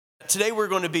today we're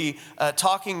going to be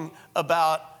talking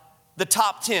about the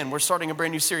top 10. We're starting a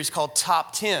brand new series called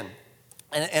Top 10.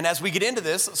 And as we get into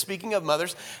this, speaking of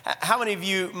mothers, how many of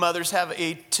you mothers have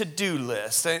a to-do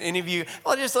list? Any of you,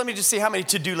 let me just see how many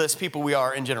to-do list people we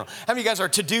are in general. How many of you guys are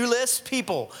to-do list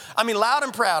people? I mean, loud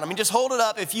and proud. I mean, just hold it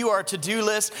up if you are a to-do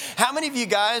list. How many of you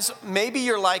guys, maybe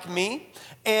you're like me,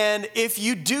 and if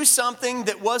you do something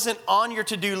that wasn't on your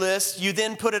to-do list, you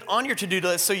then put it on your to-do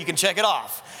list so you can check it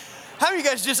off? How many of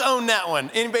you guys just own that one?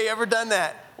 Anybody ever done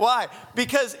that? Why?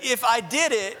 Because if I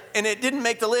did it and it didn't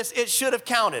make the list, it should have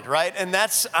counted, right? And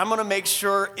I'm going to make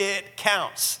sure it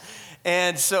counts.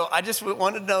 And so I just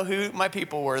wanted to know who my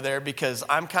people were there because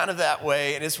I'm kind of that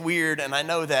way and it's weird and I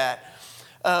know that.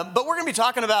 But we're going to be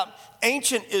talking about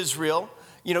ancient Israel.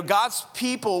 You know, God's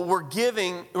people were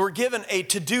given a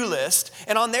to-do list,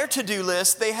 and on their to-do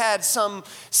list, they had some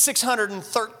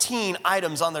 613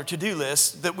 items on their to-do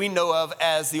list that we know of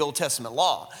as the Old Testament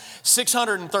law.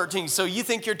 613. So you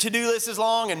think your to-do list is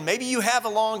long, and maybe you have a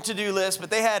long to-do list,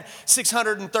 but they had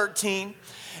 613.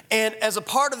 And as a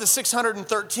part of the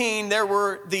 613, there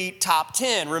were the top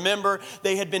 10. Remember,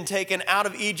 they had been taken out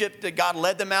of Egypt. God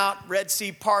led them out. Red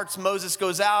Sea parts. Moses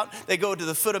goes out. They go to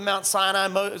the foot of Mount Sinai.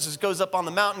 Moses goes up on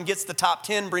the mountain, gets the top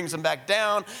 10, brings them back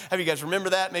down. Have you guys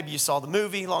remember that? Maybe you saw the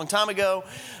movie a long time ago.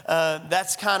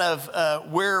 That's kind of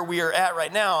where we are at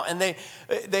right now. And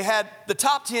they had the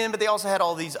top 10, but they also had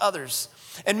all these others.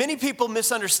 And many people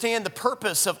misunderstand the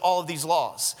purpose of all of these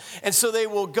laws. And so they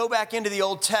will go back into the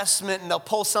Old Testament and they'll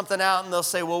pull something out and they'll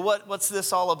say, well, what's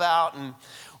this all about? And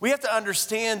we have to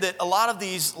understand that a lot of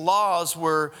these laws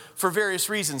were for various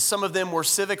reasons. Some of them were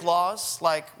civic laws,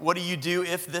 like what do you do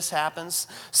if this happens?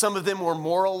 Some of them were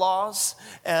moral laws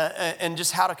and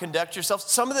just how to conduct yourself.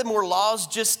 Some of them were laws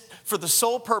just for the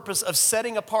sole purpose of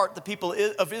setting apart the people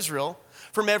of Israel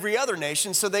from every other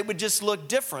nation so they would just look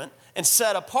different and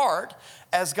set apart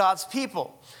as God's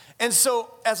people. And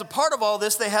so as a part of all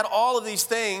this, they had all of these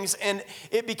things, and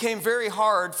it became very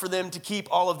hard for them to keep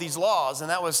all of these laws. And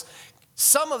that was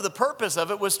some of the purpose of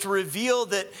it, was to reveal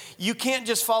that you can't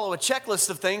just follow a checklist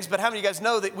of things, but how many of you guys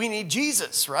know that we need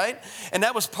Jesus, right? And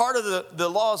that was part of the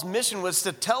law's mission, was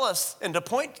to tell us and to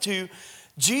point to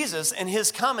Jesus and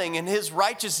his coming and his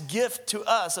righteous gift to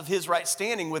us of his right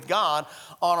standing with God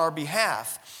on our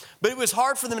behalf. But it was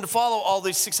hard for them to follow all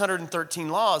these 613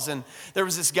 laws. And there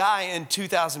was this guy in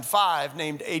 2005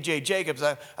 named A.J. Jacobs.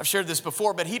 I've shared this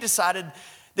before, but he decided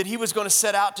that he was going to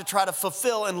set out to try to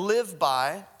fulfill and live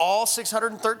by all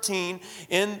 613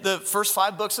 in the first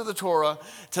 5 books of the Torah,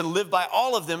 to live by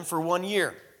all of them for 1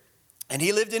 year. And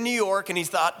he lived in New York, and he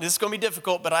thought, this is going to be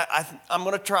difficult, but I'm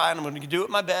going to try, and I'm going to do it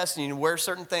my best, and wear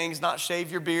certain things, not shave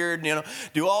your beard,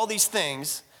 do all these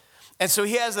things. And so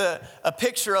he has a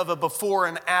picture of a before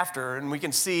and after, and we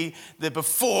can see the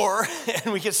before,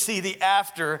 and we can see the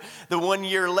after. The 1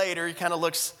 year later, he kind of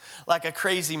looks like a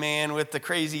crazy man with the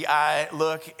crazy eye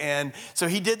look, and so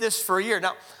he did this for a year.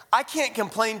 Now, I can't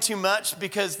complain too much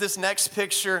because this next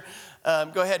picture,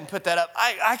 go ahead and put that up.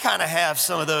 I kind of have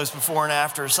some of those before and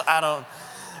afters.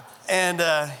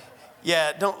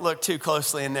 Don't look too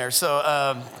closely in there.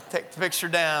 So take the picture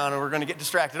down, or we're going to get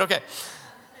distracted. Okay.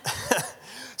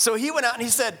 So he went out and he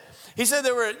said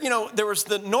there was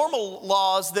the normal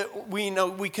laws that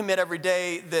we commit every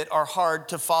day that are hard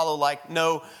to follow, like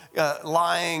no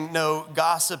lying, no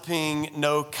gossiping,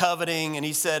 no coveting. And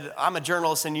he said, I'm a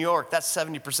journalist in New York. That's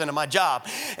 70% of my job.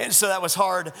 And so that was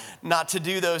hard not to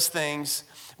do those things.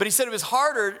 But he said it was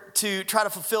harder to try to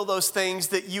fulfill those things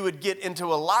that you would get into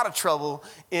a lot of trouble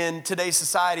in today's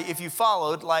society if you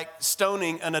followed, like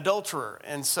stoning an adulterer.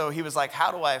 And so he was like, how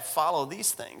do I follow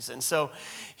these things? And so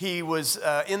he was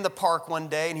in the park one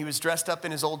day, and he was dressed up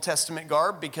in his Old Testament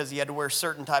garb because he had to wear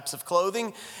certain types of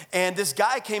clothing. And this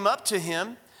guy came up to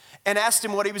him and asked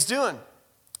him what he was doing.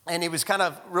 And he was kind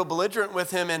of real belligerent with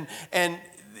him, and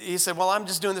he said, well, I'm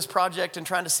just doing this project and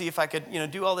trying to see if I could,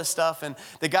 do all this stuff. And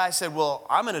the guy said, well,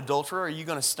 I'm an adulterer. Are you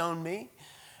going to stone me?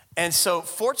 And so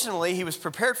fortunately, he was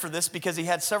prepared for this because he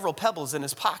had several pebbles in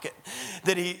his pocket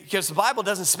because the Bible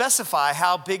doesn't specify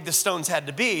how big the stones had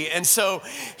to be. And so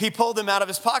he pulled them out of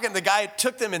his pocket, and the guy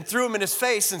took them and threw them in his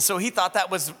face. And so he thought that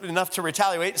was enough to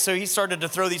retaliate. So he started to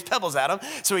throw these pebbles at him.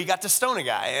 So he got to stone a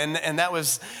guy. And that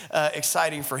was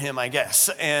exciting for him, I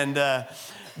guess.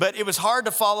 But it was hard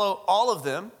to follow all of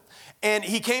them. And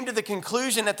he came to the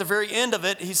conclusion at the very end of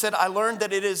it, he said, I learned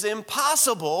that it is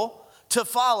impossible to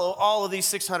follow all of these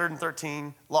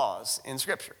 613 laws in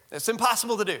Scripture. It's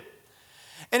impossible to do.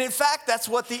 And in fact, that's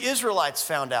what the Israelites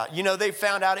found out. They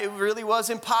found out it really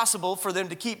was impossible for them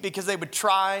to keep because they would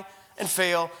try and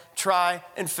fail, try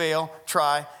and fail,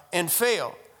 try and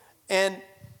fail. And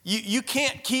You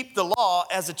can't keep the law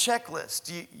as a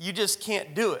checklist. You just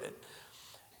can't do it.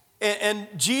 And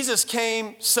Jesus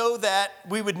came so that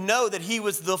we would know that he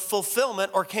was the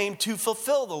fulfillment, or came to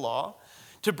fulfill the law,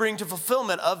 to bring to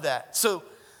fulfillment of that. So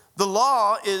the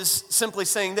law is simply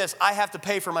saying this: I have to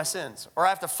pay for my sins, or I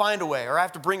have to find a way, or I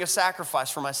have to bring a sacrifice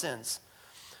for my sins.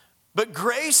 But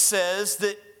grace says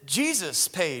that Jesus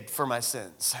paid for my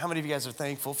sins. How many of you guys are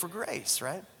thankful for grace,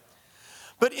 right?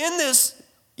 But in this,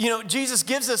 Jesus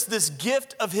gives us this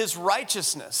gift of his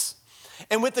righteousness.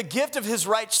 And with the gift of his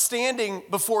right standing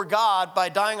before God by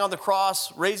dying on the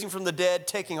cross, raising from the dead,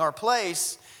 taking our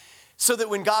place, so that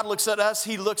when God looks at us,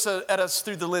 he looks at us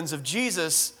through the lens of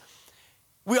Jesus,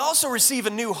 we also receive a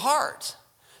new heart,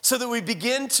 so that we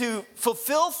begin to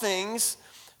fulfill things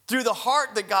through the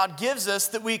heart that God gives us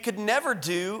that we could never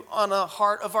do on a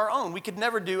heart of our own. We could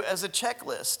never do as a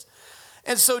checklist.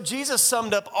 And so Jesus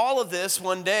summed up all of this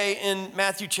one day in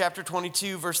Matthew chapter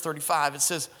 22, verse 35. It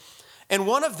says, "And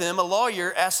one of them, a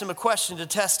lawyer, asked him a question to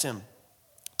test him.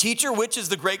 'Teacher, which is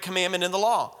the great commandment in the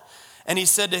law?' And he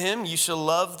said to him, 'You shall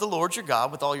love the Lord your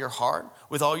God with all your heart,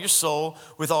 with all your soul,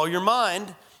 with all your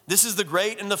mind. This is the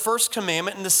great and the first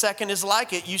commandment, and the second is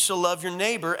like it. You shall love your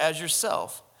neighbor as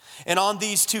yourself. And on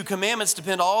these two commandments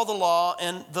depend all the law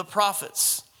and the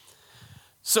prophets.'"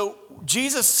 So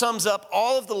Jesus sums up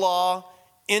all of the law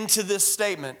into this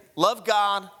statement: love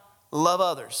God, love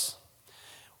others.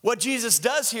 What Jesus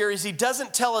does here is he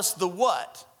doesn't tell us the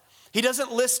what. He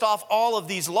doesn't list off all of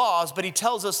these laws, but he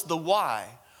tells us the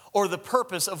why, or the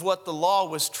purpose of what the law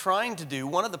was trying to do,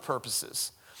 one of the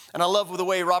purposes. And I love the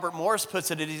way Robert Morris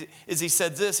puts it, is he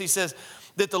said this: he says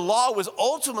that the law was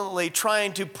ultimately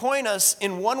trying to point us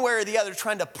in one way or the other,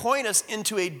 trying to point us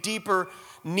into a deeper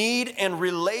need and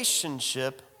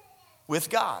relationship with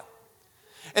God.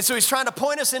 And so he's trying to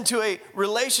point us into a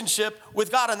relationship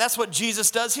with God, and that's what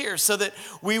Jesus does here, so that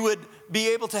we would be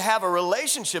able to have a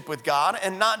relationship with God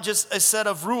and not just a set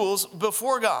of rules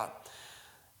before God.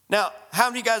 Now, how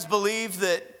many of you guys believe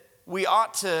that we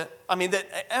ought to, how many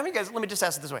of you guys, let me just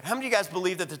ask it this way. How many of you guys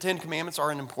believe that the 10 Commandments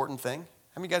are an important thing?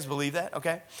 How many of you guys believe that?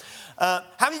 Okay. How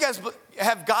many of you guys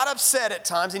have got upset at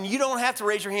times, and you don't have to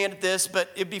raise your hand at this,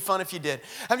 but it'd be fun if you did.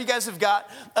 How many of you guys have got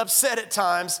upset at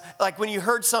times, like when you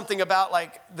heard something about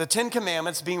like the 10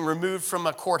 Commandments being removed from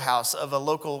a courthouse, of a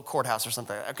local courthouse or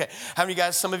something? Okay. How many of you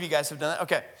guys, some of you guys have done that?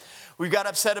 Okay. We got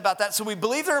upset about that. So we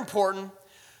believe they're important,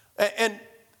 and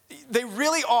they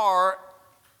really are.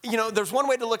 There's one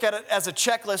way to look at it as a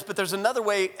checklist, but there's another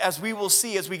way, as we will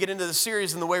see as we get into the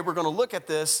series, and the way we're going to look at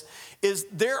this is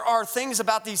there are things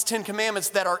about these 10 Commandments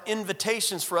that are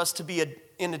invitations for us to be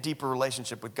in a deeper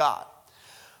relationship with God.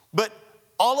 But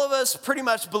all of us pretty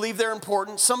much believe they're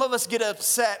important. Some of us get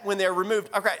upset when they're removed.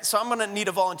 Okay, so I'm going to need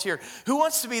a volunteer. Who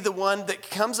wants to be the one that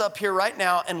comes up here right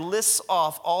now and lists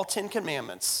off all 10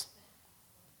 Commandments?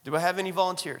 Do I have any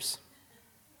volunteers?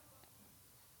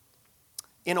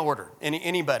 In order.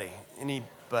 Anybody.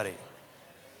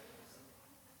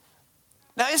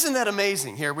 Now, isn't that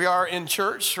amazing? Here we are in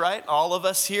church, right? All of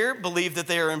us here believe that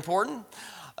they are important.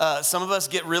 Some of us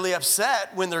get really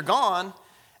upset when they're gone,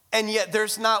 and yet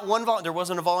there's not one there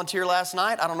wasn't a volunteer last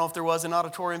night. I don't know if there was in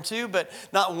auditorium too, but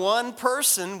not one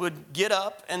person would get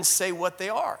up and say what they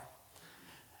are.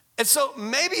 And so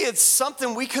maybe it's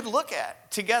something we could look at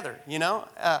together,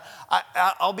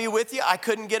 I'll be with you. I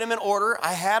couldn't get them in order.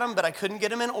 I had them, but I couldn't get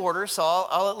them in order, so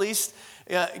I'll at least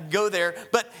go there.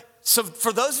 But so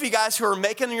for those of you guys who are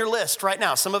making your list right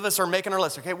now, some of us are making our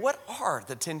list. Okay, what are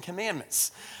the 10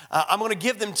 Commandments? I'm going to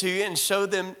give them to you and show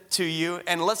them to you,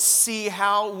 and let's see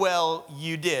how well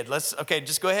you did.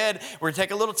 Just go ahead. We're going to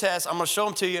take a little test. I'm going to show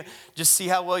them to you. Just see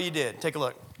how well you did. Take a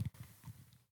look.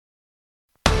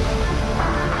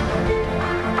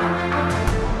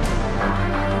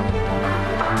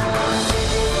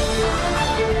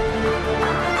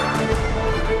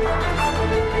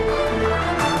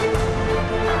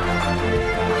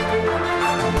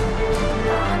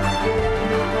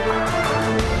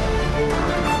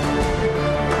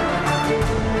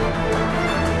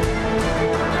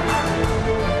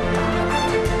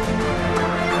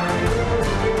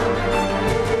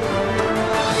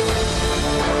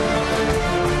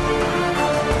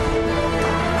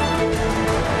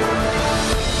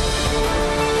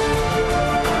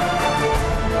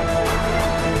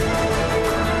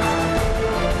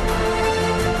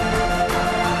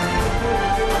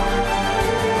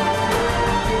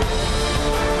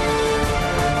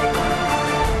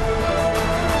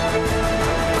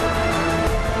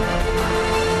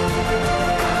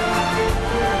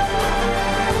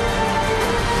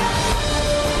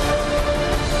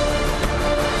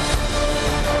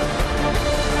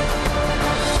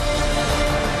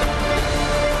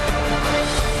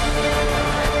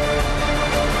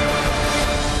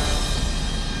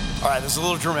 this is a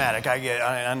little dramatic.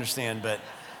 I understand, but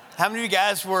how many of you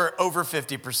guys were over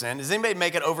 50%? Does anybody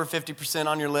make it over 50%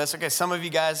 on your list? Okay, some of you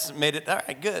guys made it. All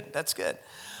right, good. That's good.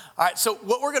 All right, so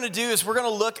what we're going to do is we're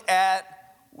going to look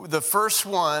at the first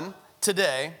one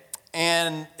today,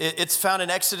 and it's found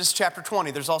in Exodus chapter 20.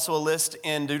 There's also a list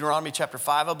in Deuteronomy chapter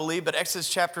 5, I believe, but Exodus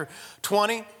chapter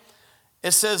 20,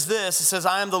 it says this. It says,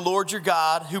 I am the Lord your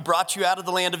God who brought you out of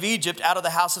the land of Egypt, out of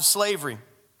the house of slavery.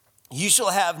 You shall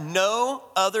have no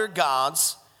other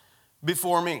gods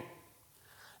before me.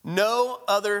 No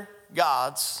other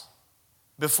gods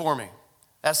before me.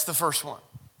 That's the first one.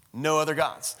 No other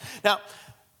gods. Now,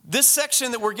 this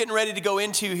section that we're getting ready to go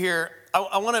into here,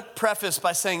 I want to preface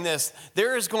by saying this.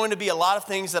 There is going to be a lot of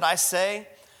things that I say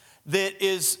that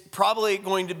is probably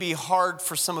going to be hard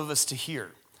for some of us to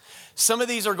hear. Some of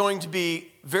these are going to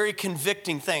be very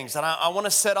convicting things. And I want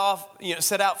to set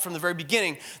out from the very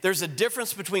beginning. There's a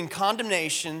difference between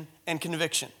condemnation and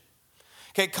conviction.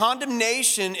 Okay,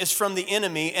 condemnation is from the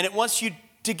enemy, and it wants you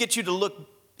to get you to look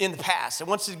in the past. It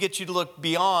wants to get you to look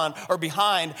beyond or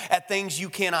behind at things you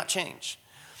cannot change.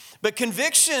 But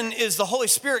conviction is the Holy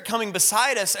Spirit coming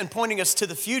beside us and pointing us to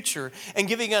the future and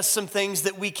giving us some things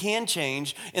that we can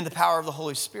change in the power of the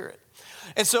Holy Spirit.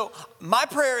 And so my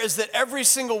prayer is that every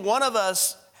single one of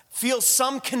us feels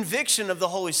some conviction of the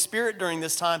Holy Spirit during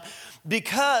this time,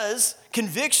 because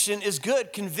conviction is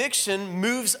good. Conviction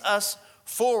moves us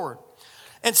forward.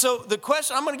 And so the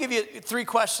question, I'm going to give you 3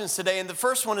 questions today. And the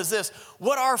first one is this: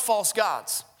 what are false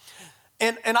gods?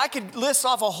 And I could list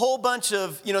off a whole bunch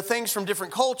of things from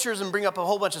different cultures and bring up a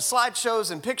whole bunch of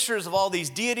slideshows and pictures of all these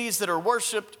deities that are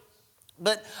worshiped.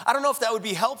 But I don't know if that would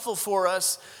be helpful for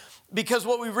us, because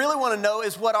what we really want to know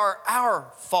is what are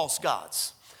our false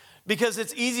gods. Because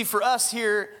it's easy for us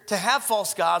here to have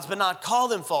false gods but not call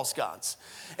them false gods.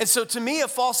 And so to me, a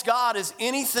false god is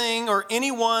anything or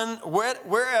anyone,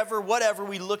 wherever, whatever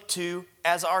we look to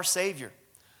as our Savior.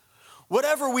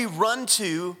 Whatever we run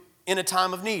to in a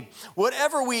time of need.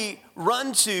 Whatever we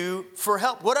run to for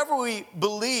help. Whatever we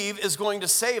believe is going to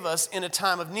save us in a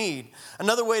time of need.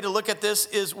 Another way to look at this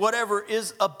is whatever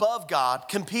is above God,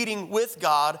 competing with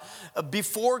God,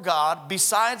 before God,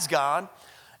 besides God.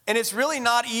 And it's really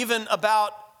not even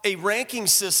about a ranking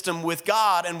system with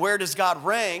God and where does God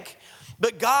rank,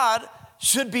 but God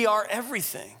should be our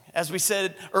everything. As we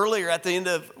said earlier at the end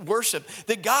of worship,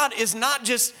 that God is not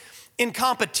just in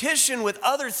competition with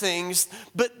other things,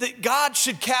 but that God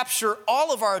should capture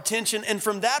all of our attention, and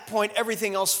from that point,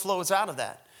 everything else flows out of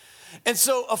that. And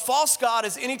so a false god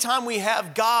is anytime we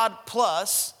have God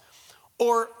plus,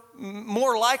 or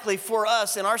more likely for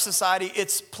us in our society,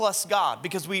 it's plus God,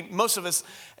 because most of us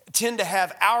tend to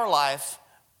have our life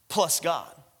plus God.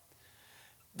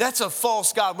 That's a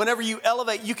false god. Whenever you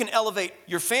elevate, you can elevate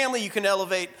your family, you can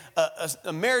elevate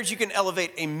a marriage, you can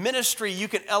elevate a ministry, you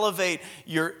can elevate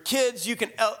your kids, you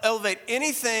can elevate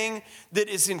anything that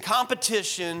is in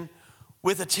competition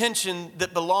with attention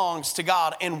that belongs to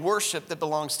God and worship that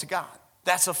belongs to God.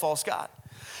 That's a false god.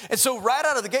 And so right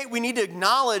out of the gate, we need to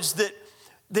acknowledge that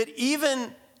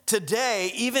even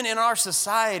today, even in our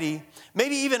society,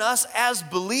 maybe even us as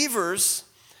believers,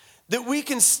 that we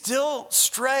can still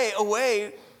stray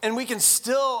away and we can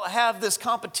still have this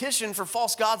competition for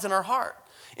false gods in our heart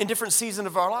in different seasons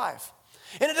of our life.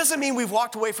 And it doesn't mean we've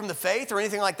walked away from the faith or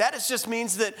anything like that. It just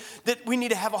means that we need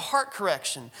to have a heart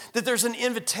correction, that there's an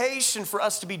invitation for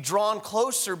us to be drawn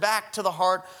closer back to the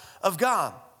heart of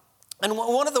God. And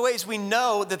one of the ways we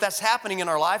know that that's happening in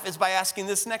our life is by asking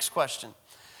this next question.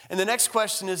 And the next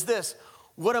question is this: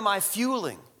 what am I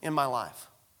fueling in my life?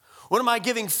 What am I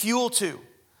giving fuel to?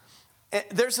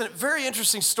 There's a very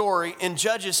interesting story in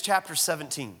Judges chapter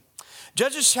 17.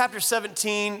 Judges chapter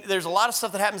 17, there's a lot of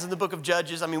stuff that happens in the book of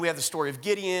Judges. I mean, we have the story of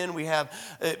Gideon. We have,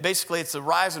 basically, it's the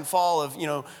rise and fall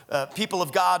of, people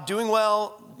of God doing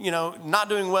well, not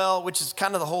doing well, which is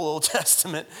kind of the whole Old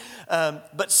Testament.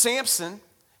 But Samson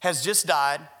has just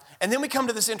died. And then we come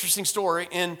to this interesting story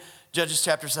in Judges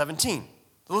chapter 17.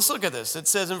 Let's look at this. It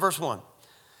says in verse 1,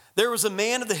 there was a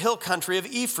man of the hill country of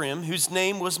Ephraim whose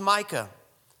name was Micah.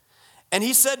 And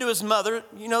he said to his mother,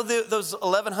 those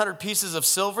 1,100 pieces of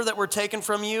silver that were taken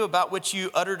from you, about which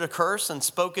you uttered a curse and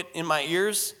spoke it in my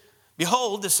ears?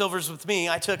 Behold, the silver's with me,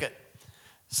 I took it.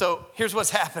 So here's what's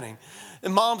happening. The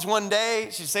mom's one day,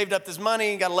 she saved up this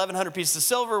money, got 1,100 pieces of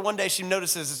silver. One day she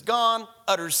notices it's gone,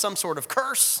 utters some sort of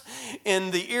curse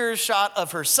in the earshot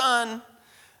of her son.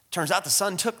 Turns out the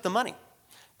son took the money.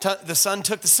 The son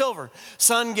took the silver.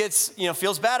 Son gets,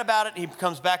 feels bad about it. He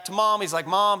comes back to mom. He's like,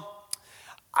 Mom,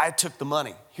 I took the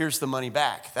money. Here's the money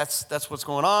back. That's what's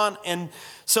going on. And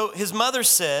so his mother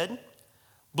said,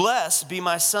 Blessed be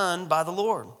my son by the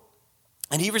Lord.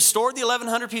 And he restored the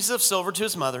 1,100 pieces of silver to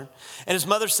his mother. And his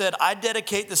mother said, I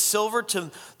dedicate the silver to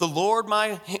the Lord,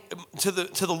 to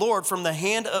the Lord from the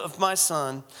hand of my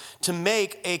son to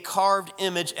make a carved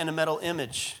image and a metal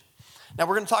image. Now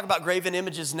we're going to talk about graven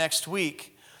images next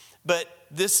week. But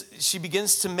she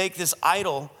begins to make this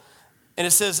idol. And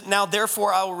it says, now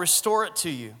therefore I will restore it to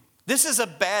you. This is a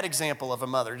bad example of a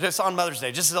mother, just on Mother's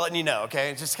Day, just letting you know,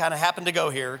 okay? It just kind of happened to go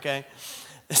here, okay?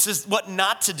 This is what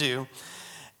not to do.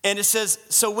 And it says,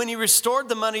 so when he restored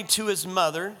the money to his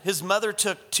mother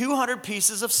took 200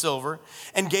 pieces of silver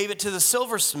and gave it to the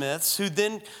silversmiths, who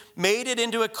then made it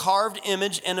into a carved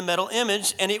image and a metal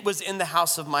image, and it was in the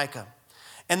house of Micah.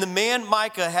 And the man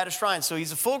Micah had a shrine. So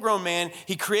he's a full-grown man.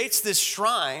 He creates this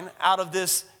shrine out of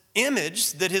this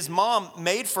image that his mom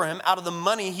made for him out of the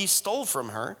money he stole from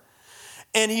her.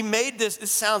 And he made this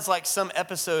sounds like some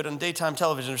episode on daytime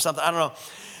television or something, I don't know.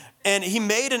 And he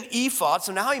made an ephod,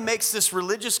 so now he makes this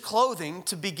religious clothing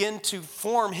to begin to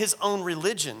form his own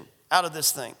religion out of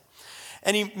this thing.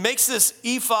 And he makes this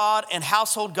ephod and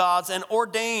household gods and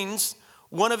ordains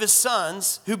one of his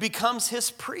sons who becomes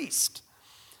his priest.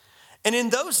 And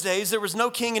in those days, there was no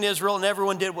king in Israel, and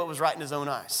everyone did what was right in his own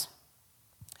eyes.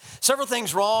 Several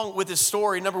things wrong with this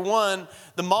story. Number one,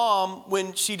 the mom,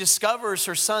 when she discovers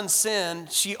her son's sin,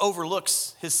 she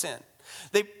overlooks his sin.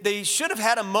 They should have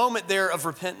had a moment there of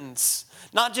repentance,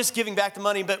 not just giving back the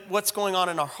money, but what's going on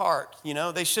in our heart. You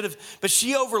know, they should have, but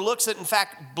she overlooks it, in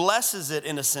fact, blesses it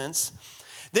in a sense.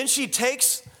 Then she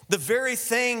takes the very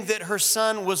thing that her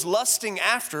son was lusting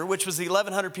after, which was the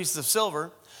 1,100 pieces of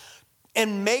silver,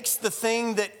 and makes the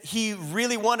thing that he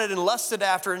really wanted and lusted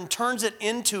after and turns it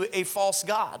into a false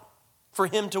god for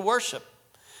him to worship.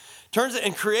 Turns it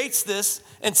and creates this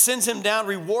and sends him down,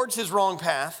 rewards his wrong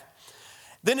path.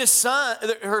 Then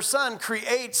her son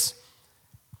creates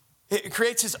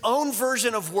his own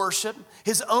version of worship,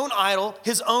 his own idol,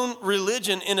 his own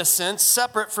religion in a sense,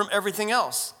 separate from everything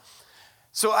else.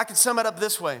 So I can sum it up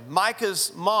this way.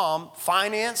 Micah's mom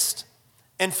financed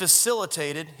and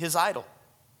facilitated his idol.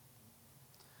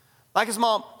 Micah's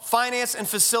mom financed and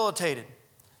facilitated.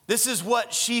 This is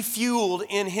what she fueled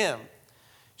in him.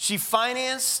 She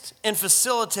financed and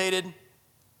facilitated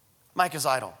Micah's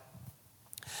idol.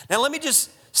 Now let me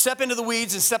just step into the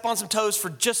weeds and step on some toes for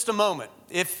just a moment,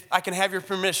 if I can have your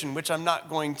permission, which I'm not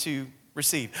going to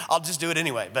receive. I'll just do it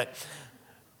anyway,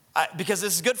 because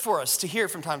this is good for us to hear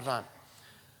from time to time.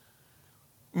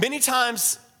 Many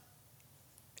times,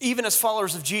 even as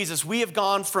followers of Jesus, we have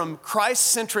gone from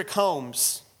Christ-centric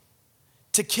homes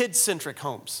to kid-centric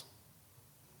homes.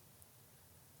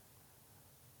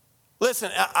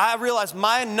 Listen, I realize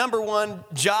my number one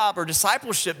job or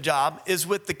discipleship job is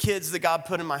with the kids that God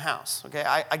put in my house, okay?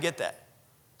 I get that.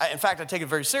 In fact, I take it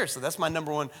very seriously. That's my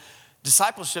number one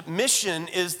discipleship mission,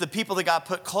 is the people that God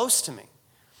put close to me.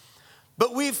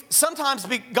 But we've sometimes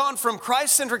gone from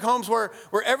Christ-centric homes where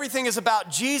everything is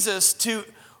about Jesus to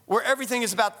where everything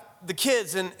is about the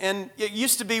kids. And it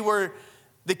used to be where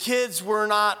the kids were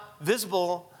not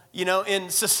visible, you know, in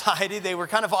society. They were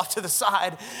kind of off to the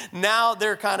side. Now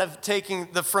they're kind of taking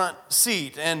the front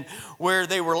seat. And where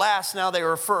they were last, now they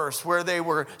were first. Where they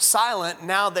were silent,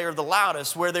 now they're the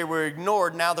loudest. Where they were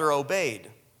ignored, now they're obeyed.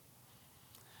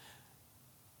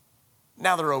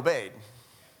 Now they're obeyed.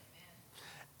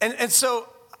 And so,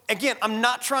 again, I'm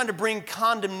not trying to bring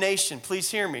condemnation. Please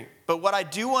hear me. But what I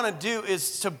do want to do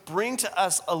is to bring to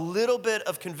us a little bit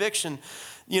of conviction.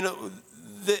 You know,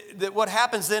 that what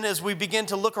happens then is we begin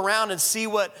to look around and see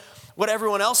what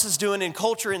everyone else is doing in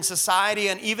culture, in society,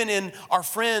 and even in our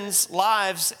friends'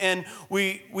 lives. And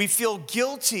we feel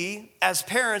guilty as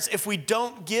parents if we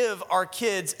don't give our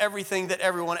kids everything that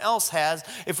everyone else has,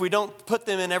 if we don't put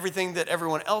them in everything that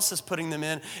everyone else is putting them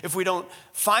in, if we don't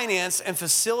finance and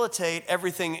facilitate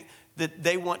everything that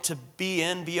they want to be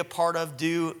in, be a part of,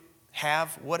 do,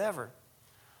 have, whatever.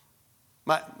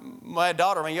 My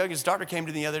daughter, my youngest daughter, came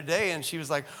to me the other day and she was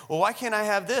like, well, why can't I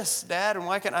have this, Dad? And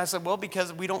why can't I said, well,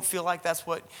 because we don't feel like that's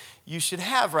what you should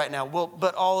have right now. Well,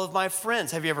 but all of my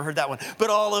friends, have you ever heard that one?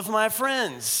 But all of my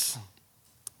friends.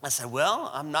 I said,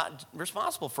 well, I'm not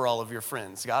responsible for all of your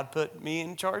friends. God put me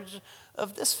in charge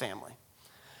of this family.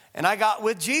 And I got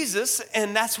with Jesus,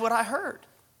 and that's what I heard.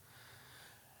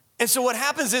 And so what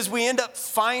happens is we end up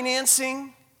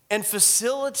financing and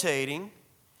facilitating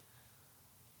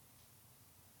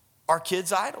our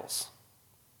kids' idols.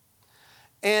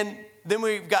 And then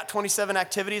we've got 27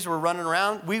 activities we're running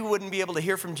around. We wouldn't be able to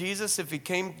hear from Jesus if he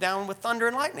came down with thunder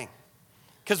and lightning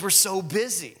because we're so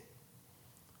busy.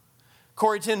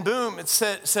 Corrie ten Boom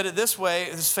said it this way,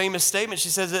 this famous statement. She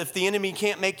says, if the enemy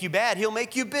can't make you bad, he'll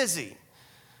make you busy.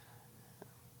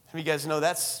 You guys know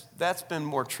that's been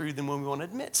more true than when we want to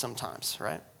admit sometimes,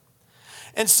 right?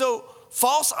 And so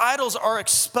false idols are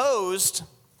exposed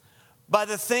by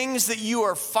the things that you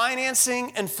are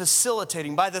financing and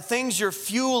facilitating, by the things you're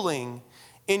fueling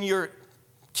in your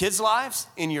kids' lives,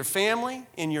 in your family,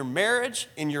 in your marriage,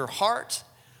 in your heart.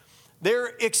 They're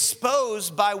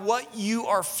exposed by what you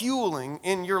are fueling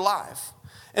in your life.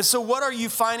 And so what are you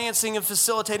financing and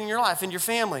facilitating in your life, in your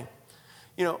family?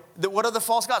 What are the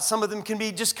false gods? Some of them can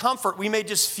be just comfort. We may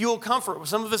just fuel comfort.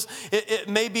 Some of us, it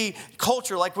may be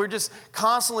culture, like we're just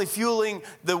constantly fueling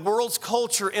the world's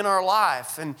culture in our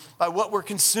life and by what we're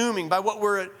consuming, by what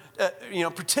we're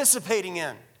participating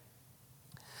in,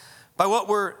 by what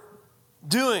we're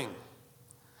doing.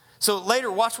 So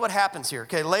later, watch what happens here.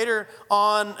 Okay, later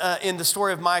on in the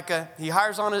story of Micah, he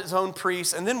hires on his own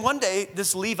priest, and then one day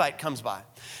this Levite comes by.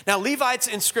 Now, Levites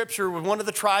in Scripture were one of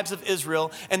the tribes of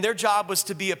Israel, and their job was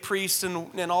to be a priest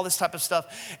and all this type of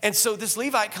stuff. And so this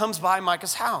Levite comes by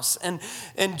Micah's house, and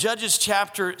in Judges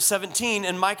chapter 17,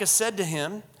 and Micah said to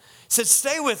him, said,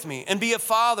 "Stay with me and be a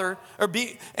father,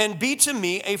 be to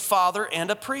me a father and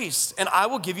a priest, and I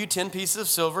will give you 10 pieces of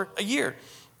silver a year,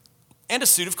 and a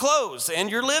suit of clothes, and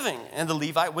your living." And the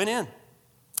Levite went in.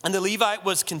 And the Levite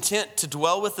was content to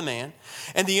dwell with the man,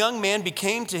 and the young man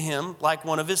became to him like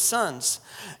one of his sons.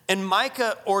 And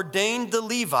Micah ordained the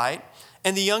Levite,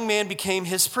 and the young man became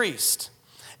his priest.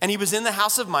 And he was in the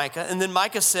house of Micah, and then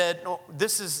Micah said,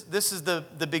 this is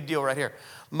the big deal right here.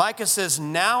 Micah says,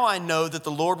 "Now I know that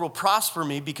the Lord will prosper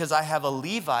me because I have a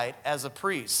Levite as a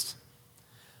priest."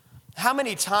 How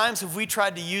many times have we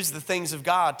tried to use the things of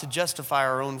God to justify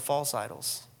our own false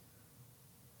idols?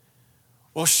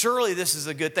 Well, surely this is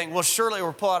a good thing. Well, surely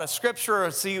we'll pull out a scripture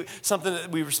or see something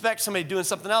that we respect, somebody doing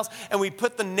something else, and we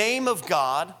put the name of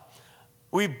God,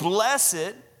 we bless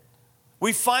it,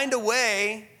 we find a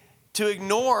way to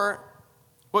ignore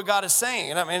what God is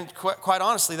saying. And I mean, quite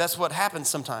honestly, that's what happens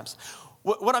sometimes.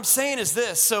 What I'm saying is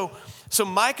this. So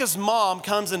Micah's mom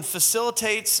comes and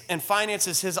facilitates and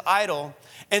finances his idol.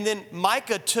 And then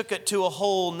Micah took it to a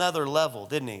whole nother level,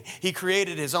 didn't he? He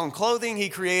created his own clothing. He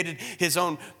created his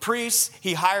own priests.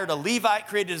 He hired a Levite,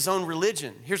 created his own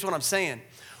religion. Here's what I'm saying.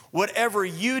 Whatever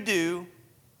you do,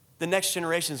 the next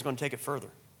generation is going to take it further.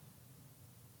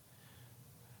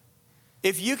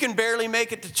 If you can barely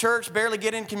make it to church, barely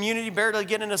get in community, barely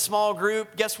get in a small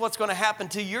group, guess what's going to happen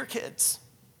to your kids?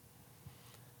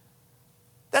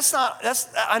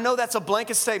 I know that's a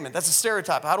blanket statement. That's a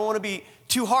stereotype. I don't want to be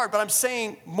too hard, but I'm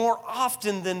saying more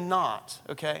often than not,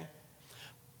 okay?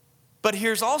 But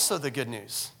here's also the good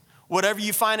news. Whatever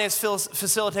you finance,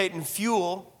 facilitate, and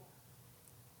fuel,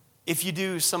 if you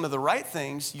do some of the right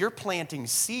things, you're planting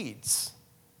seeds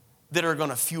that are going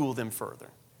to fuel them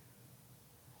further.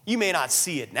 You may not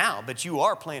see it now, but you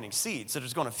are planting seeds that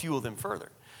is going to fuel them further.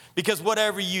 Because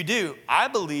whatever you do, I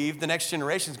believe the next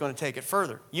generation is going to take it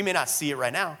further. You may not see it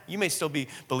right now. You may still be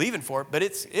believing for it, but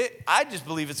I just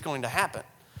believe it's going to happen.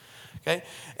 Okay?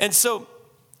 And so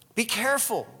be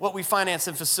careful what we finance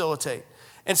and facilitate.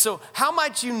 And so how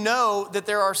might you know that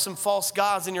there are some false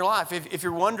gods in your life? If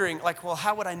you're wondering, like, well,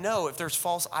 how would I know if there's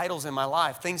false idols in my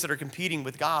life, things that are competing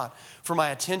with God for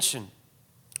my attention?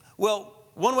 Well,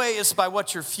 one way is by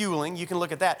what you're fueling. You can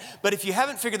look at that. But if you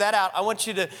haven't figured that out, I want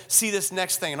you to see this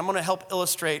next thing. And I'm going to help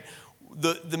illustrate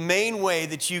the main way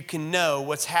that you can know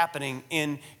what's happening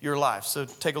in your life. So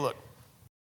take a look.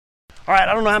 All right,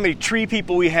 I don't know how many tree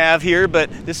people we have here, but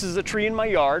this is a tree in my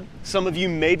yard. Some of you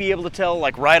may be able to tell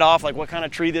like right off like what kind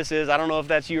of tree this is. I don't know if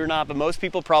that's you or not, but most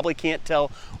people probably can't tell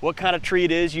what kind of tree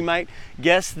it is. You might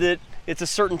guess that it's a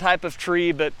certain type of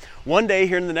tree, but one day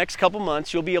here in the next couple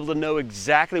months, you'll be able to know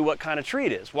exactly what kind of tree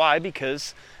it is. Why?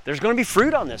 Because there's going to be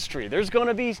fruit on this tree. There's going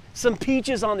to be some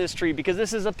peaches on this tree because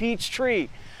this is a peach tree.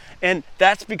 And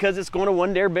that's because it's going to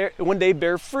one day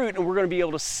bear fruit, and we're going to be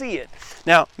able to see it.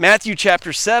 Now, Matthew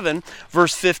chapter 7,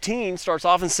 verse 15 starts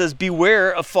off and says,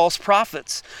 "Beware of false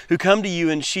prophets who come to you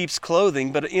in sheep's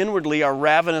clothing, but inwardly are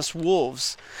ravenous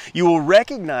wolves. You will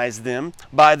recognize them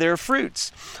by their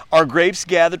fruits. Are grapes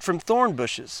gathered from thorn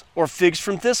bushes, or figs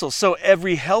from thistles? So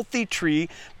every healthy tree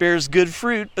bears good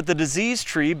fruit, but the diseased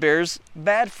tree bears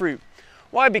bad fruit."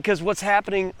 Why? Because what's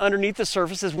happening underneath the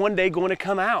surface is one day going to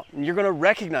come out, and you're going to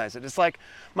recognize it. It's like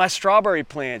my strawberry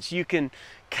plants. You can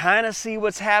kind of see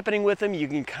what's happening with them. You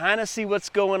can kind of see what's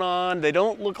going on. They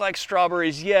don't look like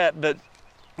strawberries yet, but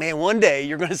Man, one day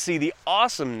you're going to see the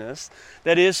awesomeness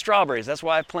that is strawberries. That's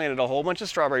why I planted a whole bunch of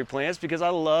strawberry plants, because I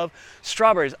love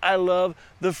strawberries. I love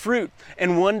the fruit.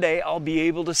 And one day I'll be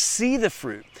able to see the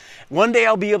fruit. One day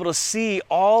I'll be able to see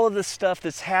all of the stuff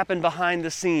that's happened behind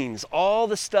the scenes, all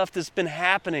the stuff that's been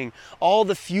happening, all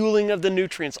the fueling of the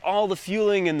nutrients, all the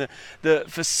fueling and the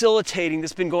facilitating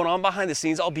that's been going on behind the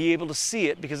scenes. I'll be able to see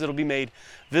it because it'll be made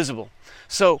visible.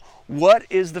 So what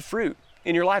is the fruit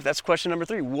in your life? That's question number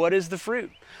 3. What is the fruit?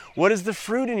 What is the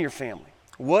fruit in your family?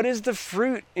 What is the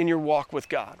fruit in your walk with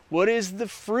God? What is the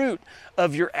fruit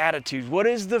of your attitudes? What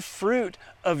is the fruit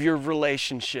of your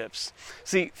relationships?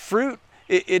 See, fruit,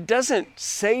 it doesn't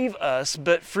save us,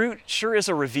 but fruit sure is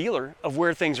a revealer of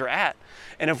where things are at.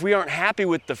 And if we aren't happy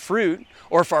with the fruit,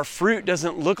 or if our fruit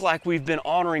doesn't look like we've been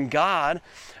honoring God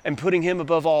and putting Him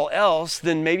above all else,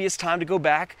 then maybe it's time to go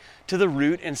back to the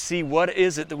root and see what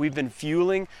is it that we've been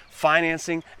fueling,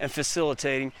 financing, and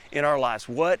facilitating in our lives.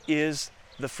 What is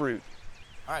the fruit?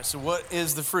 All right, so what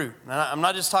is the fruit? Now, I'm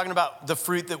not just talking about the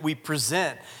fruit that we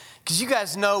present, because you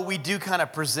guys know we do kind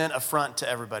of present a front to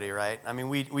everybody, right? I mean,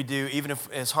 we do, even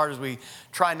if as hard as we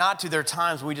try not to, there are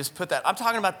times when we just put that. I'm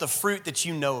talking about the fruit that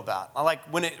you know about. I like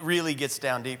when it really gets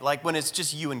down deep, like when it's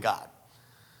just you and God.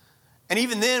 And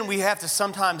even then, we have to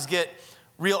sometimes get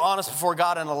real honest before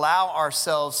God and allow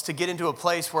ourselves to get into a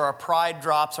place where our pride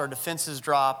drops, our defenses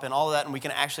drop, and all of that, and we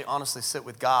can actually honestly sit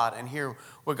with God and hear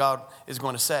what God is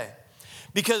going to say.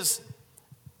 Because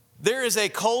there is a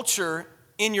culture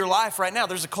in your life right now.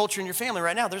 There's a culture in your family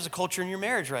right now. There's a culture in your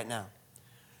marriage right now.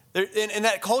 And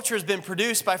that culture has been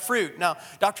produced by fruit. Now,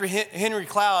 Dr. Henry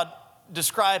Cloud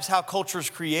describes how culture is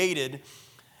created.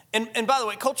 And by the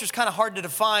way, culture is kind of hard to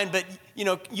define, but you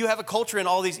know, you have a culture in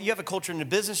all these, you have a culture in the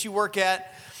business you work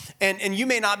at, and you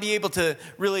may not be able to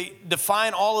really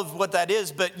define all of what that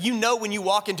is, but you know when you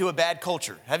walk into a bad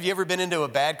culture. Have you ever been into a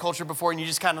bad culture before and you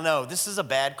just kind of know, this is a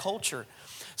bad culture?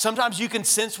 Sometimes you can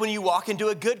sense when you walk into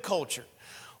a good culture.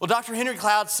 Well, Dr. Henry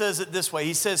Cloud says it this way.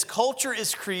 He says, culture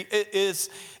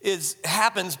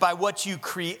happens by what you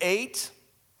create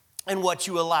and what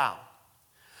you allow.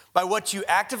 By what you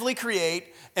actively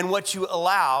create and what you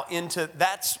allow into,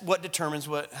 that's what determines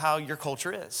how your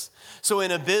culture is. So in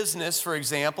a business, for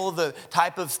example, the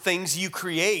type of things you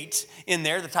create in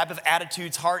there, the type of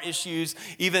attitudes, heart issues,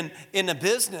 even in a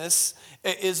business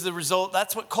is the result,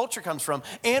 that's what culture comes from,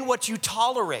 and what you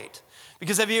tolerate.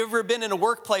 Because have you ever been in a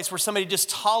workplace where somebody just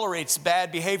tolerates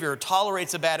bad behavior or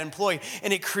tolerates a bad employee,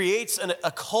 and it creates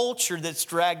a culture that's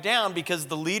dragged down because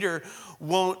the leader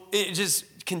it just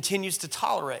continues to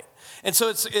tolerate. And so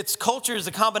it's culture is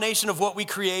a combination of what we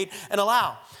create and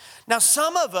allow. Now,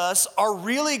 some of us are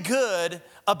really good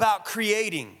about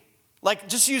creating. Like,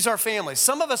 just use our family.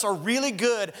 Some of us are really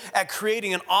good at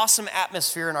creating an awesome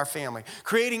atmosphere in our family,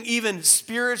 creating even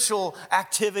spiritual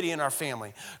activity in our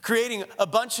family, creating a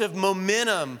bunch of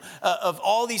momentum of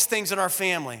all these things in our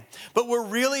family. But we're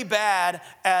really bad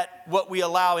at what we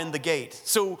allow in the gate.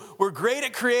 So we're great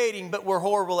at creating, but we're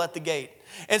horrible at the gate.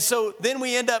 And so then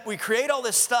we create all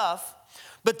this stuff,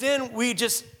 but then we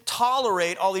just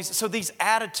tolerate all these. So these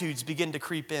attitudes begin to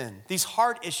creep in. These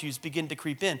heart issues begin to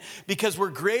creep in because we're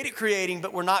great at creating,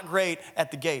 but we're not great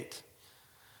at the gate.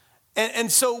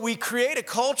 And so we create a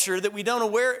culture that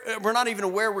we're not even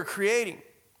aware we're creating.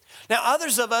 Now,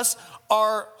 others of us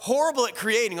are horrible at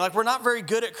creating. Like, we're not very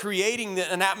good at creating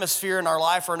an atmosphere in our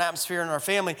life or an atmosphere in our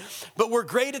family, but we're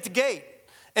great at the gate.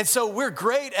 And so we're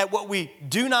great at what we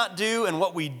do not do and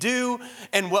what we do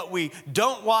and what we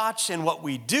don't watch and what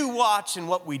we do watch and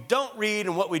what we don't read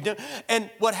and what we do. And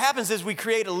what happens is we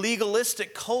create a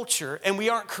legalistic culture and we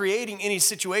aren't creating any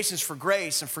situations for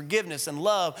grace and forgiveness and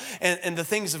love and the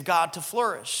things of God to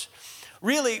flourish.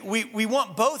 Really, we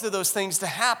want both of those things to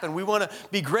happen. We want to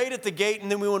be great at the gate, and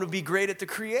then we want to be great at the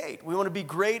create. We want to be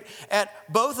great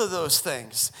at both of those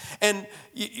things. And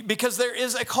because there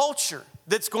is a culture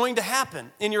that's going to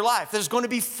happen in your life. There's going to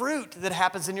be fruit that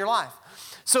happens in your life.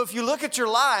 So if you look at your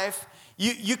life,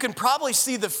 you can probably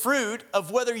see the fruit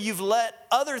of whether you've let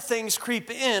other things creep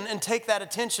in and take that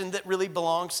attention that really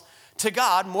belongs to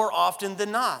God more often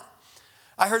than not.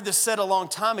 I heard this said a long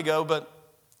time ago, but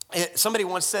somebody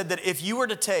once said that if you were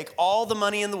to take all the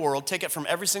money in the world, take it from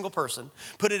every single person,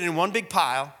 put it in one big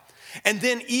pile, and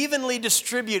then evenly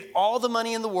distribute all the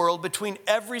money in the world between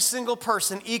every single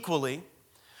person equally,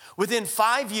 within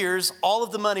 5 years, all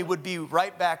of the money would be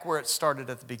right back where it started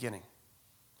at the beginning.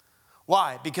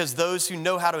 Why? Because those who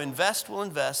know how to invest will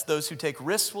invest. Those who take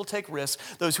risks will take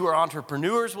risks. Those who are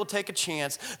entrepreneurs will take a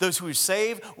chance. Those who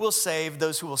save will save.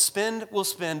 Those who will spend will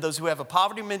spend. Those who have a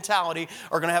poverty mentality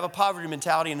are going to have a poverty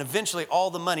mentality, and eventually all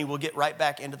the money will get right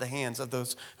back into the hands of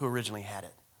those who originally had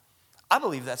it. I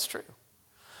believe that's true.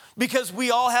 Because we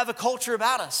all have a culture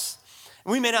about us.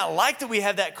 We may not like that we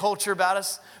have that culture about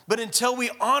us, but until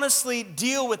we honestly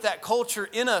deal with that culture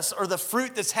in us, or the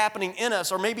fruit that's happening in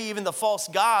us, or maybe even the false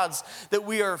gods that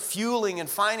we are fueling and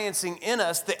financing in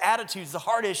us, the attitudes, the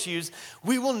heart issues,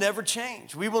 we will never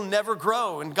change. We will never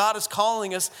grow. And God is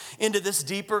calling us into this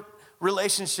deeper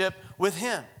relationship with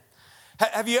Him.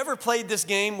 Have you ever played this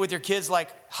game with your kids, like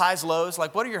highs, lows?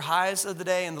 Like, what are your highs of the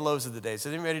day and the lows of the day?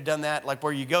 So has anybody done that? Like,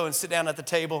 where you go and sit down at the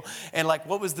table and like,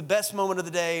 what was the best moment of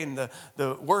the day and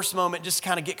the worst moment, just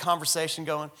kind of get conversation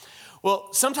going?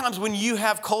 Well, sometimes when you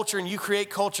have culture and you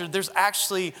create culture, there's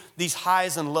actually these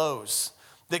highs and lows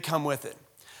that come with it.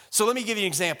 So let me give you an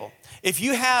example. If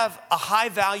you have a high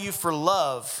value for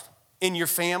love in your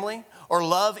family or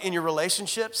love in your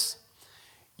relationships,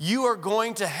 you are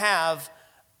going to have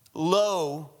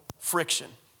low friction.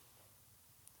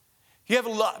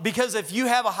 Because if you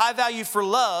have a high value for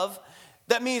love,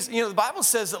 that means, the Bible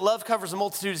says that love covers a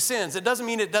multitude of sins. It doesn't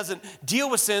mean it doesn't deal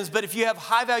with sins, but if you have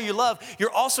high value love,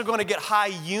 you're also going to get high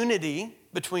unity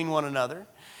between one another.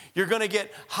 You're going to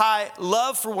get high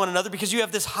love for one another because you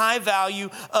have this high value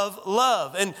of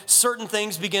love, and certain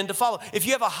things begin to follow. If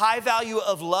you have a high value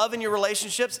of love in your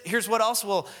relationships, here's what else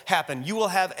will happen. You will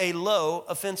have a low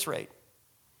offense rate.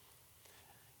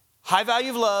 High value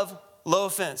of love, low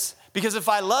offense. Because if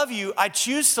I love you, I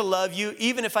choose to love you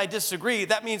even if I disagree.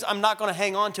 That means I'm not going to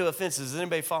hang on to offenses. Is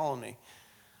anybody following me?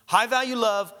 High value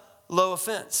love, low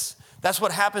offense. That's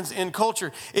what happens in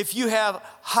culture. If you have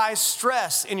high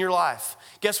stress in your life,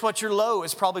 guess what your low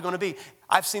is probably going to be?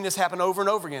 I've seen this happen over and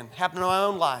over again, happen in my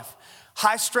own life.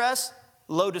 High stress,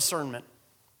 low discernment.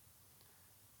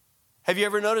 Have you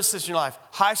ever noticed this in your life?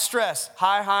 High stress,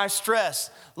 high stress,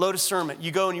 low discernment.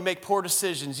 You go and you make poor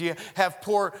decisions. You have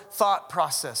poor thought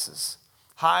processes.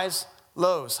 Highs,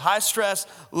 lows. High stress,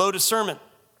 low discernment.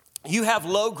 You have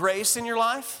low grace in your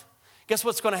life. Guess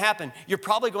what's going to happen? You're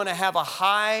probably going to have a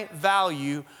high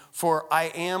value for I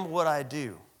am what I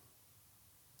do.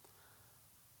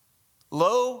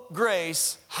 Low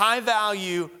grace, high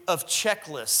value of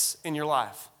checklists in your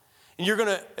life. And you're going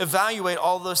to evaluate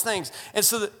all those things. And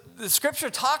so the scripture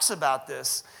talks about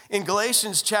this in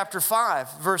Galatians chapter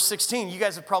 5, verse 16. You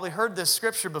guys have probably heard this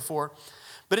scripture before.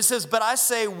 But it says, but I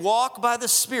say, walk by the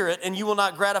Spirit, and you will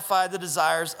not gratify the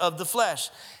desires of the flesh.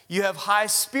 You have high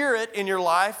spirit in your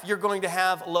life, you're going to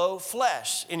have low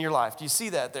flesh in your life. Do you see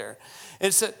that there? Do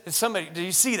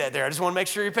you see that there? I just want to make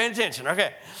sure you're paying attention.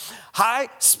 Okay. High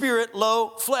spirit,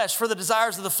 low flesh. For the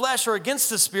desires of the flesh are against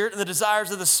the Spirit, and the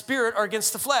desires of the Spirit are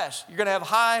against the flesh. You're going to have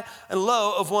high and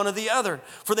low of one or the other.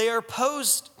 For they are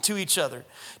opposed to each other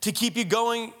to keep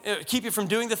you from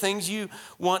doing the things you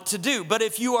want to do. But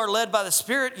if you are led by the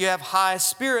Spirit, you have high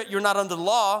spirit, you're not under the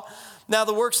law. Now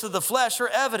the works of the flesh are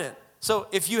evident. So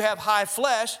if you have high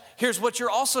flesh, here's what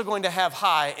you're also going to have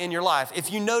high in your life.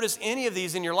 If you notice any of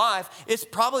these in your life, it's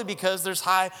probably because there's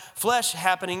high flesh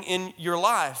happening in your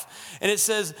life. And it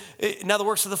says, now the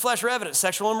works of the flesh are evident: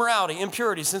 sexual immorality,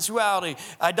 impurity, sensuality,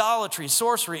 idolatry,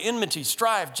 sorcery, enmity,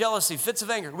 strife, jealousy, fits of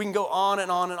anger. We can go on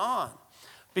and on and on.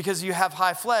 Because you have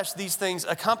high flesh, these things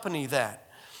accompany that.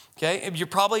 Okay? You're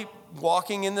probably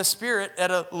walking in the Spirit at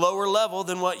a lower level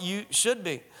than what you should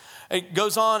be. It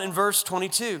goes on in verse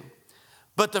 22.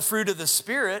 But the fruit of the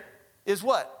Spirit is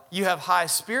what? You have high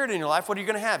spirit in your life. What are you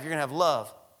going to have? You're going to have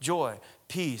love, joy,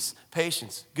 peace,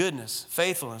 patience, goodness,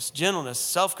 faithfulness, gentleness,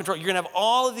 self-control. You're going to have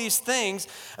all of these things.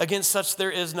 Against such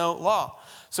there is no law.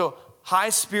 So high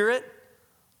spirit,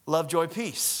 love, joy,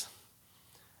 peace.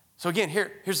 So again,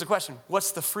 here's the question.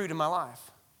 What's the fruit in my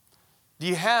life? Do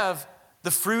you have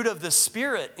the fruit of the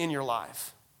Spirit in your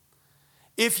life?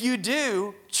 If you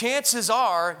do, chances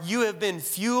are you have been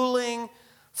fueling,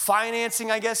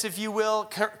 financing, I guess, if you will,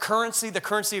 currency, the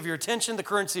currency of your attention, the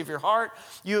currency of your heart.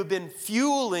 You have been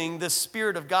fueling the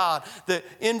Spirit of God, the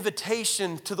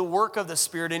invitation to the work of the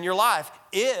Spirit in your life,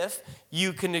 if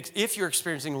you're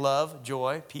experiencing love,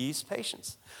 joy, peace,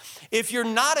 patience. If you're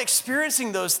not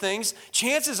experiencing those things,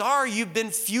 chances are you've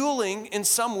been fueling in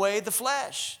some way the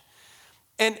flesh.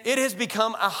 And it has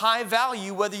become a high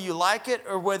value, whether you like it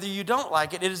or whether you don't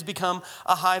like it. It has become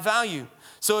a high value.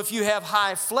 So if you have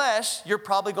high flesh, you're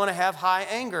probably going to have high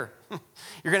anger.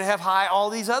 You're going to have high all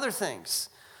these other things.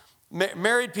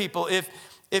 Married people,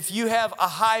 if you have a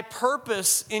high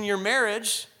purpose in your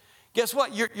marriage, guess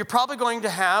what? You're probably going to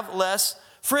have less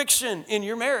friction in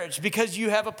your marriage because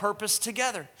you have a purpose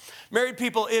together. Married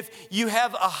people, if you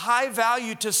have a high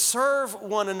value to serve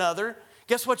one another,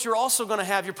 guess what you're also going to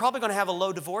have? You're probably going to have a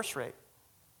low divorce rate.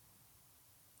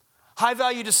 High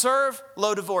value to serve,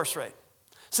 low divorce rate.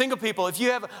 Single people, if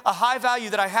you have a high value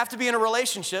that I have to be in a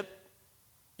relationship,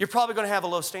 you're probably going to have a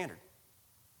low standard.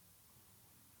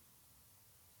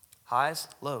 Highs,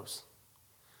 lows.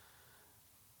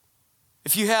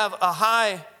 If you have a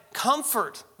high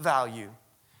comfort value,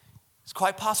 it's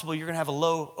quite possible you're going to have a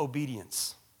low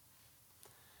obedience.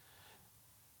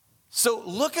 So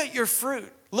look at your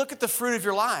fruit. Look at the fruit of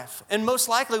your life. And most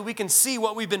likely we can see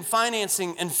what we've been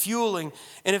financing and fueling.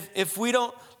 And if we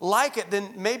don't like it,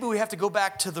 then maybe we have to go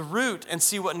back to the root and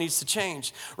see what needs to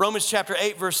change. Romans chapter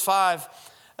 8, verse 5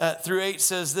 through 8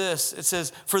 says this. It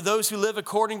says, "For those who live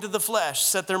according to the flesh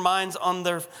set their minds on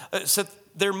the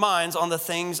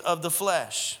things of the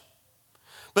flesh.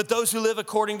 But those who live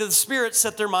according to the Spirit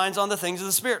set their minds on the things of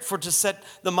the Spirit. For to set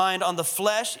the mind on the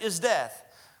flesh is death."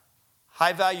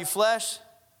 High value flesh,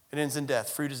 it ends in death.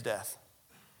 Fruit is death.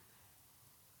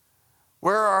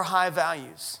 Where are our high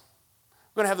values?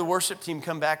 We're going to have the worship team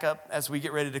come back up as we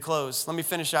get ready to close. Let me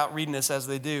finish out reading this as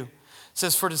they do. It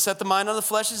says, "For to set the mind on the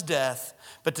flesh is death,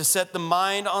 but to set the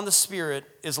mind on the Spirit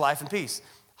is life and peace."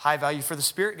 High value for the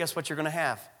Spirit, guess what you're going to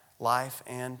have? Life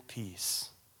and peace.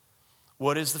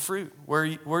 What is the fruit?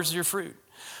 Where's your fruit?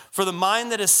 "For the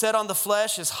mind that is set on the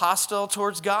flesh is hostile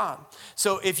towards God."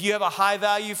 So if you have a high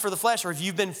value for the flesh, or if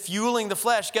you've been fueling the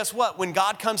flesh, guess what? When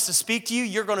God comes to speak to you,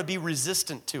 you're going to be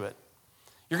resistant to it.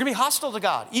 You're going to be hostile to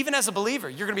God. Even as a believer,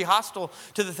 you're going to be hostile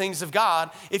to the things of God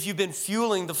if you've been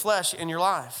fueling the flesh in your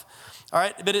life. All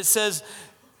right, but it says,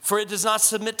 "For it does not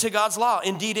submit to God's law.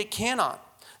 Indeed, it cannot.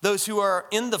 Those who are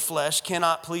in the flesh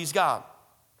cannot please God."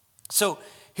 So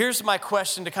here's my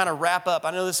question to kind of wrap up.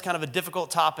 I know this is kind of a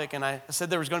difficult topic, and I said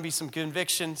there was going to be some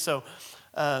conviction. So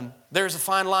there's a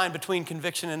fine line between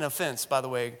conviction and offense, by the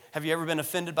way. Have you ever been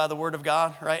offended by the word of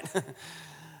God, right?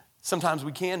 Sometimes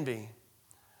we can be.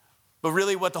 But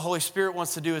really what the Holy Spirit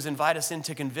wants to do is invite us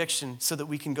into conviction so that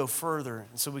we can go further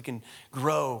and so we can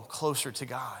grow closer to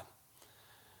God.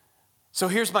 So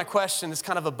here's my question. It's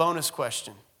kind of a bonus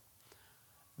question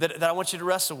that I want you to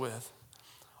wrestle with.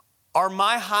 Are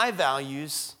my high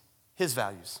values His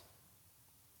values?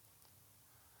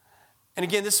 And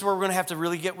again, this is where we're going to have to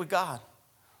really get with God.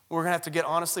 We're going to have to get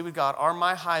honestly with God. Are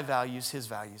my high values His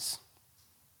values?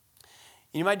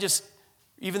 You might just,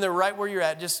 even though right where you're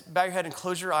at, just bow your head and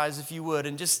close your eyes if you would,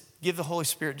 and just give the Holy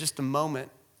Spirit just a moment.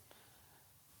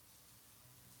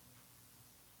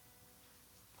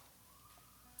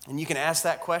 And you can ask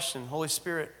that question, Holy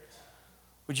Spirit,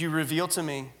 would you reveal to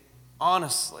me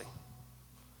honestly,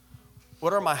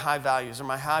 what are my high values? Are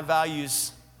my high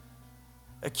values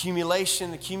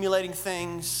accumulating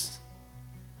things,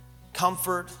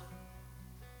 comfort,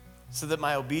 so that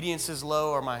my obedience is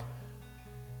low? Are my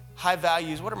high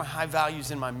values, what are my high values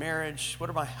in my marriage? What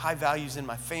are my high values in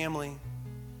my family?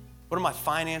 What am I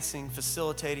financing,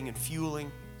 facilitating, and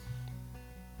fueling?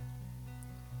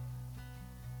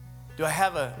 Do I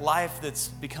have a life that's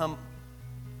become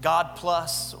God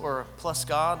plus or plus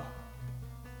God?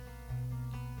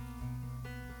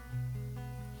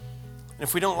 And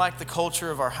if we don't like the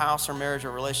culture of our house or marriage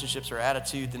or relationships or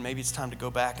attitude, then maybe it's time to go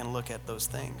back and look at those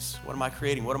things. What am I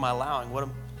creating? What am I allowing? What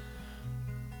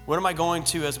am I going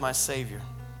to as my Savior?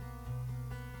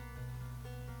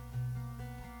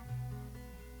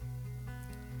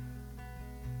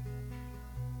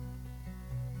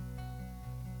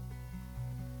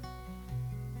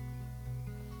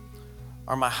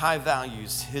 Are my high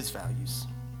values His values?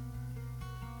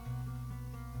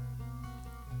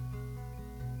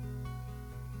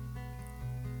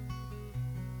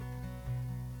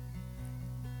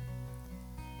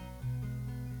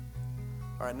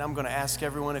 All right, now I'm going to ask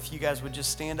everyone if you guys would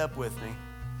just stand up with me.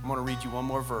 I'm going to read you one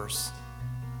more verse.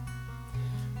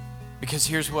 Because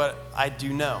here's what I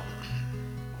do know.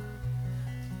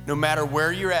 No matter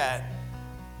where you're at,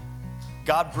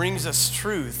 God brings us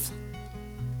truth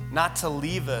not to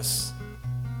leave us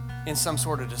in some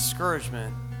sort of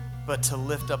discouragement, but to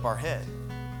lift up our head,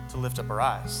 to lift up our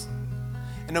eyes.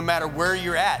 And no matter where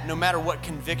you're at, no matter what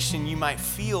conviction you might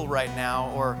feel right now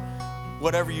or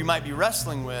whatever you might be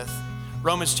wrestling with,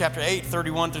 Romans chapter 8,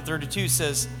 31 through 32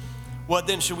 says, "What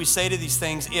then should we say to these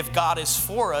things? If God is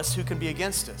for us, who can be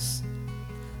against us?"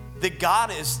 That God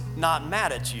is not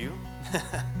mad at you.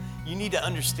 You need to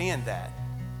understand that.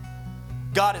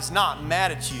 God is not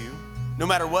mad at you, no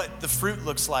matter what the fruit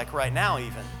looks like right now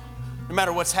even. No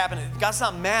matter what's happening, God's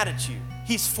not mad at you.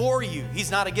 He's for you.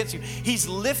 He's not against you. He's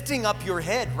lifting up your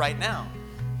head right now.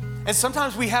 And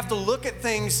sometimes we have to look at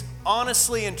things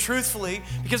honestly and truthfully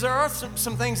because there are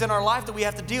some things in our life that we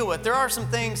have to deal with. There are some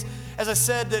things, as I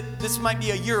said, that this might be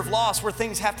a year of loss where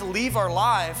things have to leave our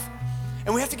life.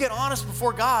 And we have to get honest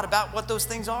before God about what those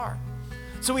things are.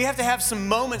 So we have to have some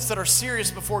moments that are serious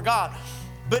before God.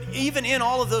 But even in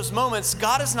all of those moments,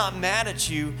 God is not mad at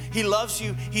you. He loves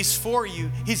you. He's for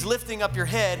you. He's lifting up your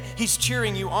head. He's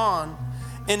cheering you on.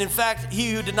 And in fact,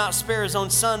 he who did not spare his own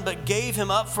son, but gave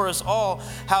him up for us all,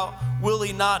 how will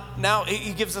he not now?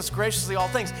 He gives us graciously all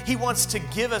things. He wants to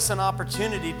give us an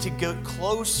opportunity to go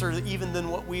closer even than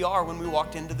what we are when we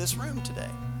walked into this room today.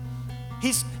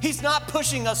 He's not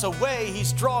pushing us away.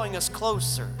 He's drawing us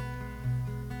closer.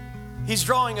 He's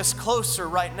drawing us closer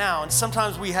right now. And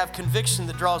sometimes we have conviction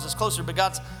that draws us closer, but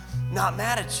God's not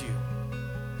mad at you.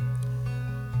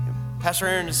 Pastor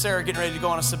Aaron and Sarah are getting ready to go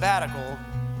on a sabbatical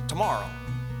tomorrow,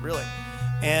 really.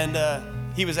 And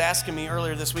he was asking me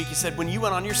earlier this week, he said, when you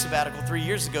went on your sabbatical 3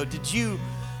 years ago, did you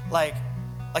like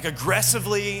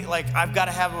aggressively, I've got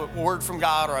to have a word from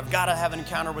God, or I've got to have an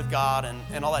encounter with God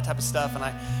and all that type of stuff? And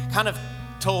I kind of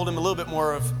told him a little bit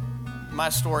more of my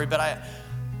story, but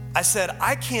I said,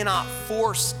 I cannot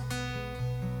force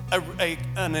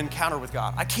an encounter with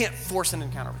God. I can't force an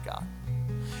encounter with God.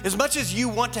 As much as you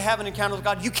want to have an encounter with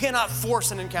God, you cannot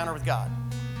force an encounter with God.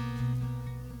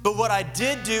 But what I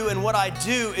did do and what I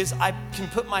do is I can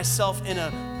put myself in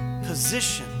a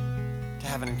position to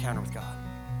have an encounter with God.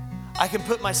 I can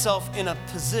put myself in a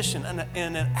position,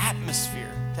 in an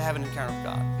atmosphere to have an encounter with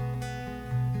God.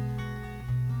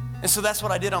 And so that's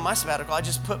what I did on my sabbatical. I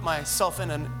just put myself in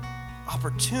an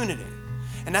opportunity.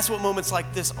 And that's what moments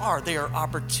like this are. They are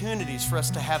opportunities for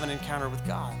us to have an encounter with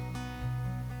God.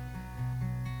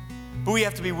 But we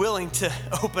have to be willing to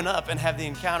open up and have the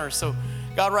encounter. So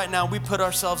God, right now, we put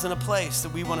ourselves in a place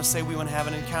that we want to say we want to have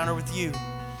an encounter with you.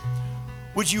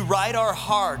 Would you right our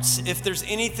hearts if there's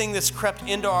anything that's crept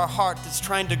into our heart that's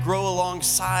trying to grow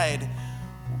alongside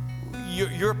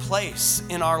your place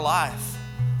in our life?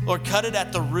 Lord, cut it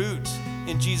at the root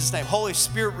in Jesus' name. Holy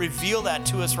Spirit, reveal that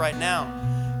to us right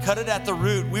now. Cut it at the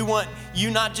root. We want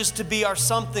you not just to be our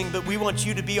something, but we want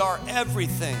you to be our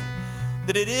everything.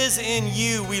 That it is in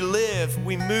you we live,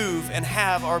 we move, and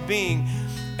have our being.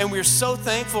 And we're so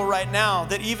thankful right now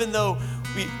that even though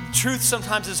truth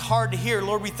sometimes is hard to hear,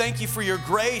 Lord, we thank you for your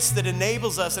grace that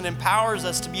enables us and empowers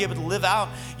us to be able to live out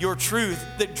your truth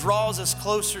that draws us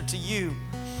closer to you.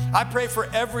 I pray for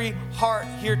every heart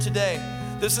here today.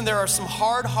 Listen, there are some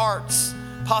hard hearts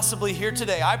possibly here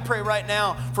today. I pray right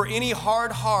now for any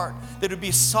hard heart that would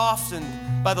be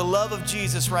softened by the love of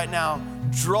Jesus right now,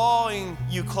 drawing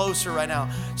you closer right now.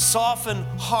 Soften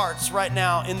hearts right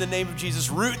now in the name of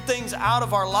Jesus. Root things out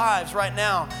of our lives right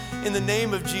now in the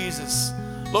name of Jesus.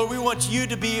 Lord, we want you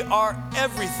to be our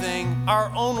everything,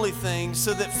 our only thing,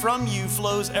 so that from you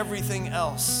flows everything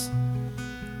else.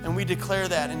 And we declare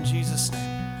that in Jesus' name.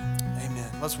 Amen.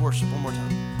 Let's worship one more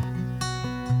time.